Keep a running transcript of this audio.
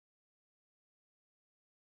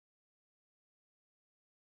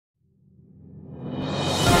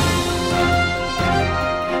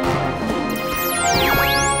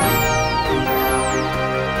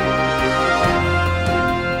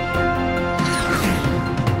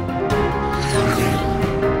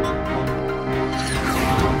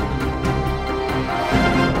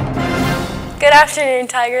Good afternoon,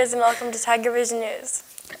 Tigers, and welcome to TigerVision News.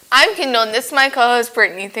 I'm Kendall, and this is my co-host,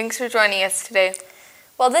 Brittany. Thanks for joining us today.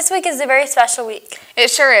 Well, this week is a very special week. It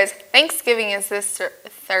sure is. Thanksgiving is this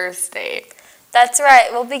Thursday. That's right.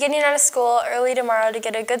 We'll be getting out of school early tomorrow to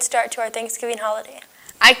get a good start to our Thanksgiving holiday.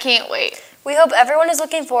 I can't wait. We hope everyone is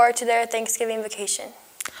looking forward to their Thanksgiving vacation.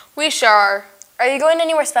 We sure are. Are you going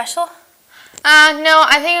anywhere special? No,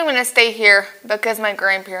 I think I'm going to stay here because my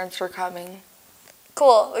grandparents were coming.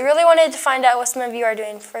 Cool. We really wanted to find out what some of you are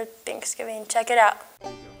doing for Thanksgiving. Check it out.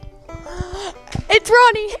 It's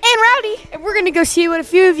Ronnie and Rowdy, and we're going to go see what a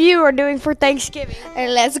few of you are doing for Thanksgiving.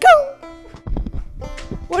 And let's go!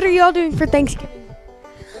 What are y'all doing for Thanksgiving?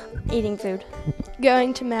 Eating food.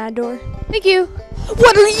 Going to Matador. Thank you.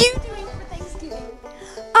 What are you doing for Thanksgiving?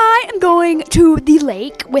 I am going to the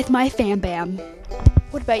lake with my fam bam.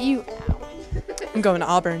 What about you? I'm going to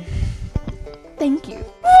Auburn. Thank you.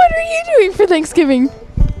 What are you doing for Thanksgiving?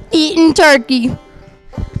 Eating turkey.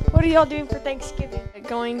 What are y'all doing for Thanksgiving?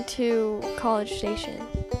 Going to College Station.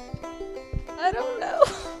 I don't know.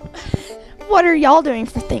 What are y'all doing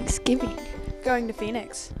for Thanksgiving? Going to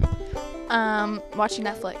Phoenix. Watching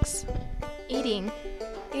Netflix. Eating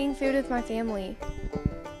food with my family.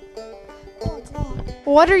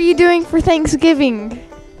 What are you doing for Thanksgiving?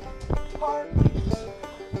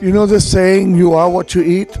 You know the saying, you are what you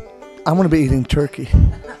eat? I'm going to be eating turkey.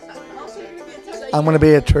 I'm going to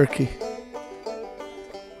be a turkey.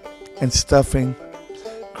 And stuffing,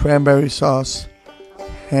 cranberry sauce,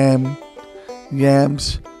 ham,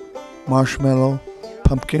 yams, marshmallow,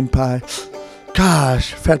 pumpkin pie.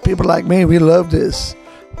 Gosh, fat people like me, we love this.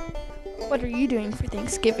 What are you doing for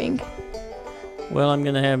Thanksgiving? Well, I'm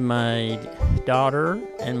going to have my daughter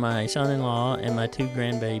and my son-in-law and my two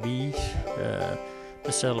grandbabies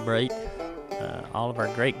to celebrate all of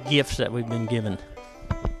our great gifts that we've been given.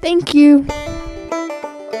 Thank you.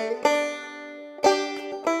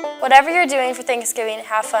 Whatever you're doing for Thanksgiving,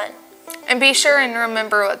 have fun. And be sure and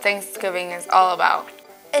remember what Thanksgiving is all about.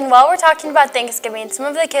 And while we're talking about Thanksgiving, some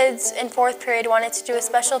of the kids in 4th period wanted to do a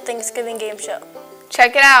special Thanksgiving game show.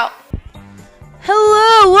 Check it out.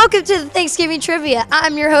 Hello, welcome to the Thanksgiving Trivia.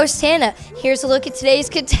 I'm your host, Hannah. Here's a look at today's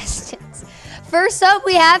contestants. First up,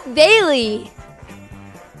 we have Bailey.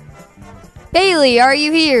 Bailey, are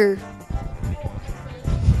you here?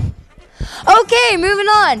 Okay, moving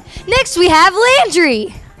on. Next, we have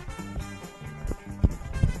Landry.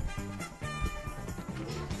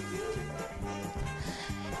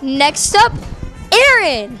 Next up,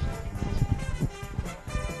 Aaron.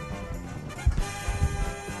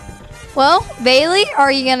 Well, Bailey,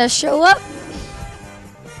 are you gonna show up?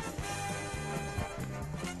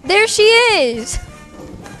 There she is.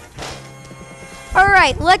 All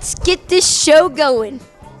right, let's get this show going.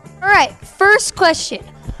 All right, first question.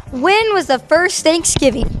 When was the first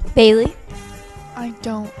Thanksgiving, Bailey? I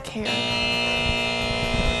don't care.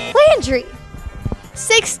 Landry.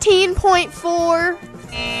 16.4.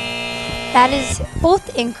 That is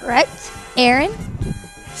both incorrect. Aaron.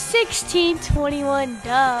 1621,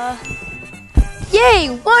 duh. Yay,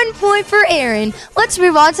 1 point for Aaron. Let's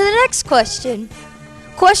move on to the next question.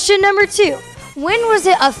 Question number 2. When was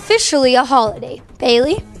it officially a holiday?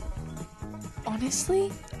 Bailey? Honestly,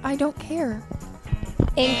 I don't care.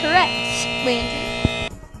 Incorrect. Landry?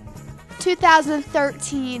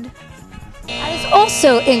 2013. That is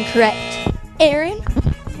also incorrect. Aaron?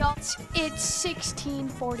 It's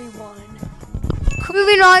 1641.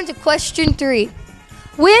 Moving on to question 3.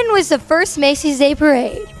 When was the first Macy's Day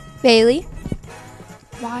Parade? Bailey?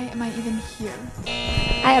 Why am I even here?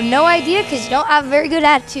 I have no idea because you don't have a very good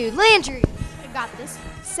attitude. Landry? I got this.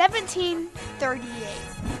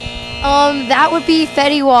 1738. That would be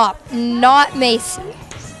Fetty Wap, not Macy.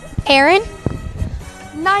 Aaron?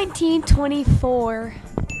 1924.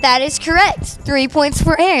 That is correct. 3 points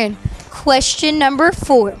for Aaron. Question number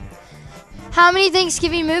 4. How many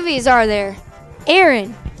Thanksgiving movies are there?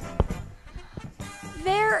 Aaron?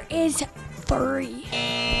 There is 3.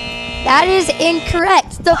 That is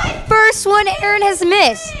incorrect. The first one Aaron has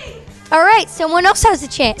missed. All right, someone else has a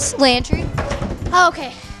chance. Landry?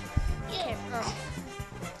 Okay.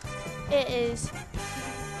 It is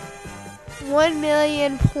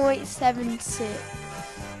 1,000,000.76.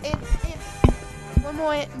 It's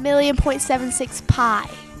 1,000,000.76 pi.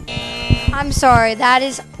 I'm sorry, that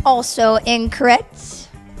is also incorrect.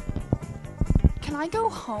 Can I go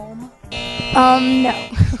home? No.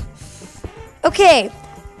 Okay,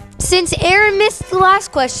 since Aaron missed the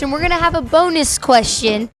last question, we're going to have a bonus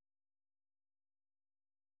question.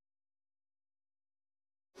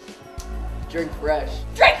 Drink fresh.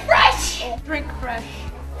 Drink fresh! Drink fresh.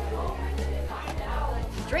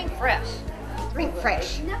 Drink fresh. Drink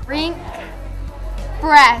fresh. Drink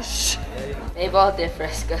Fresh. They both did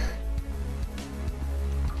Fresca.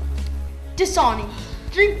 Dasani.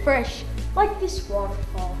 Drink fresh, like this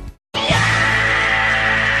waterfall.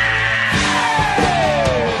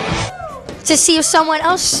 To see if someone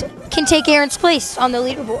else can take Aaron's place on the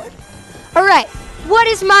leaderboard. All right, what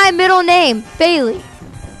is my middle name? Bailey.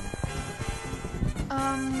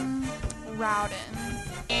 Rowden.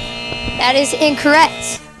 That is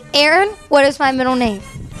incorrect. Aaron, what is my middle name?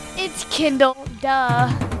 It's Kindle. Duh.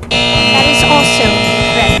 That is also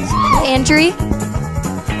incorrect. Landry.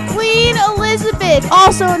 Queen Elizabeth,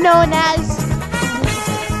 also known as.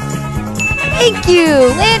 Thank you.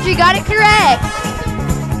 Landry got it correct.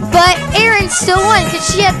 But Aaron still won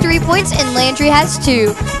because she had 3 points and Landry has 2.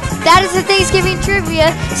 That is the Thanksgiving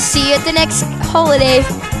trivia. See you at the next holiday.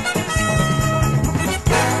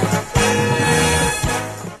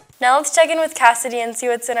 Now let's check in with Cassidy and see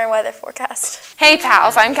what's in our weather forecast. Hey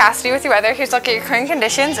pals, I'm Cassidy with your weather. Here's a look at your current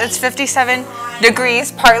conditions. It's 57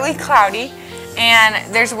 degrees, partly cloudy,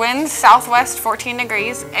 and there's winds southwest 14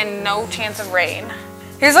 degrees and no chance of rain.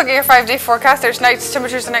 Here's a look at your 5-day forecast. There's nice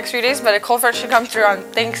temperatures the next few days, but a cold front should come through on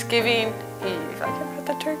Thanksgiving Eve. I can pet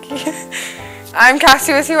the turkey. I'm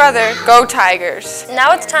Cassidy with your weather. Go Tigers.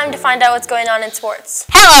 Now it's time to find out what's going on in sports.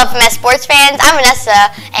 Hello FMS sports fans, I'm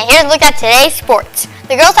Vanessa, and here's a look at today's sports.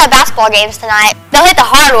 The girls have basketball games tonight. They'll hit the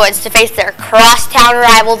hardwoods to face their crosstown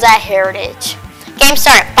rivals at Heritage. Games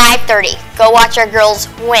start at 5:30. Go watch our girls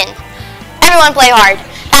win. Everyone play hard.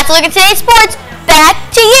 That's a look at today's sports. Back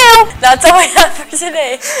to you. That's all we have for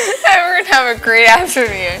today. Everyone have a great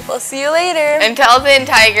afternoon. We'll see you later. Until then,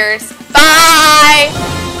 Tigers.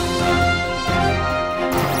 Bye.